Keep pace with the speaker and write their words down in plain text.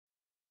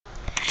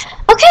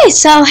Okay,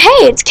 so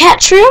hey, it's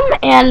Catshroom,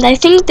 and I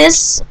think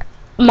this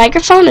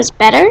microphone is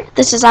better.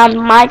 This is on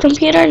my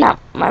computer, not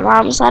my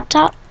mom's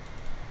laptop.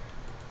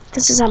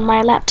 This is on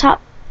my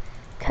laptop,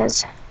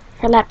 because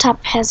her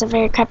laptop has a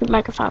very crappy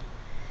microphone.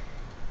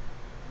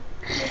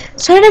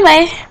 So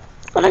anyway,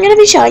 what I'm going to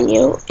be showing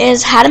you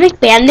is how to make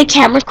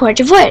Bandicam record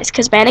your voice,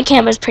 because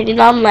Bandicam is pretty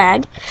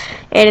non-lag,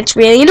 and it's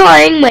really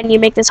annoying when you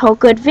make this whole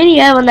good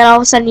video, and then all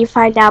of a sudden you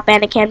find out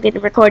Bandicam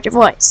didn't record your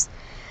voice.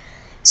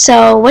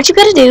 So what you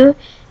got to do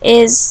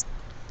is,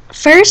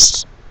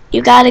 first,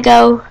 you gotta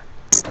go,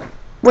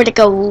 where to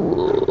go?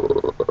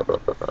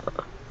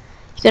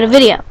 You go to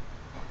video,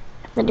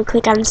 and then you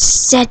click on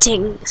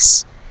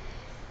settings,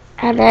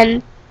 and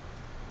then,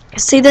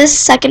 see this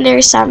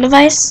secondary sound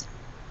device?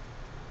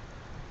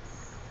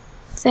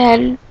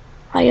 Then,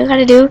 all you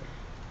gotta do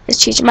is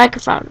choose your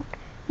microphone.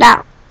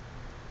 Now,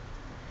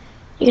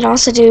 you can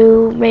also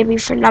do maybe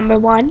for number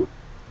 1,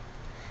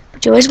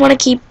 but you always want to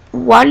keep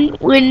one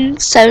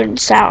wind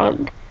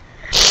sound.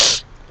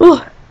 Ooh.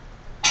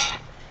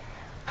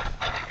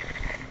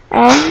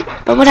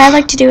 But what I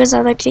like to do is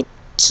I like to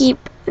keep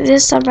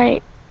this on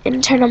my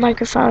internal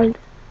microphone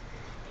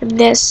and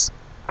this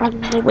on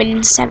the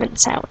Win 7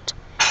 sound.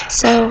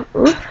 So,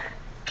 oop.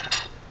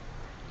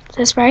 Is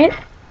this right?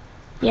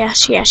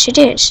 Yes, it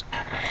is.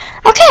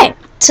 Okay,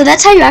 so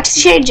that's how you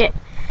actually change it.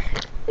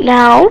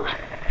 Now,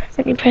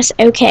 let me press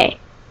OK.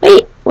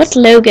 Wait, what's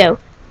logo?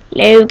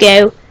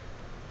 Logo.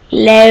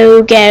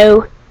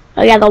 Oh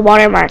yeah, the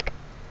watermark.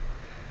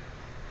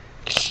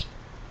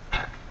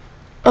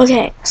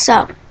 Okay,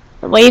 so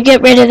the way you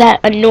get rid of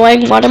that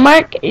annoying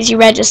watermark is you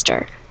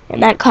register,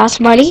 and that costs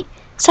money.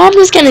 So I'm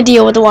just gonna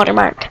deal with the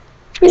watermark.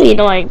 It's really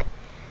annoying.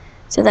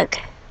 So look,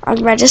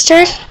 I'm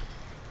registered.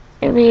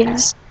 It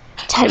means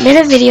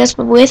 10-minute videos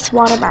but with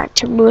watermark.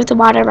 To remove the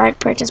watermark,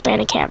 purchase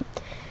Bandicam.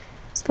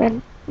 So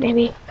then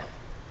maybe.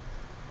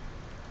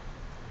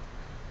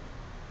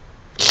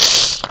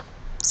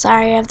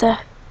 Sorry, I have the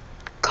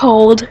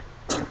cold.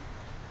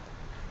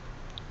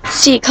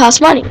 See, it costs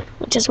money,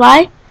 which is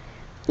why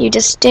you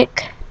just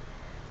stick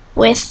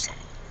with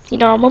the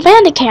normal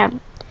Bandicam.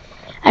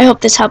 I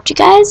hope this helped you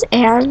guys,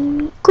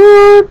 and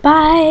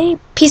goodbye.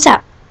 Peace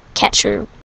out. Catshroom.